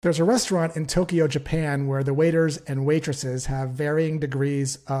There's a restaurant in Tokyo, Japan, where the waiters and waitresses have varying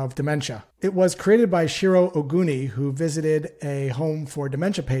degrees of dementia. It was created by Shiro Oguni, who visited a home for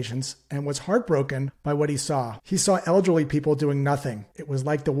dementia patients and was heartbroken by what he saw. He saw elderly people doing nothing. It was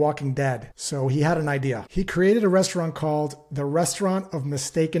like The Walking Dead. So he had an idea. He created a restaurant called the Restaurant of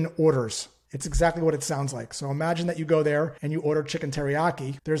Mistaken Orders. It's exactly what it sounds like. So imagine that you go there and you order chicken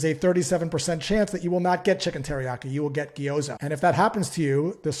teriyaki. There's a 37% chance that you will not get chicken teriyaki. You will get gyoza. And if that happens to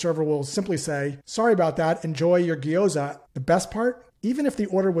you, the server will simply say, sorry about that, enjoy your gyoza. The best part? Even if the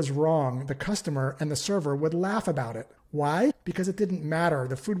order was wrong, the customer and the server would laugh about it. Why? Because it didn't matter.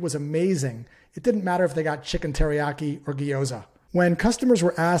 The food was amazing. It didn't matter if they got chicken teriyaki or gyoza. When customers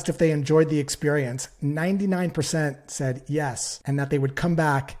were asked if they enjoyed the experience, 99% said yes, and that they would come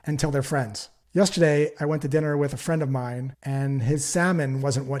back and tell their friends. Yesterday, I went to dinner with a friend of mine, and his salmon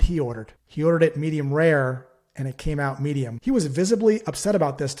wasn't what he ordered. He ordered it medium rare, and it came out medium. He was visibly upset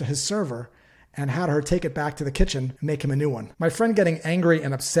about this to his server and had her take it back to the kitchen and make him a new one. My friend getting angry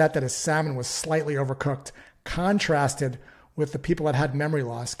and upset that his salmon was slightly overcooked contrasted with the people that had memory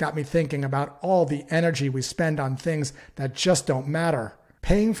loss got me thinking about all the energy we spend on things that just don't matter.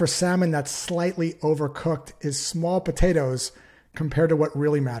 Paying for salmon that's slightly overcooked is small potatoes compared to what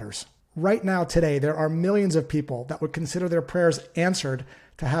really matters. Right now, today, there are millions of people that would consider their prayers answered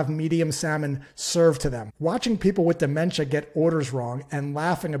to have medium salmon served to them. Watching people with dementia get orders wrong and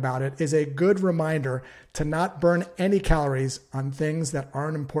laughing about it is a good reminder to not burn any calories on things that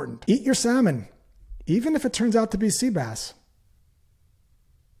aren't important. Eat your salmon, even if it turns out to be sea bass.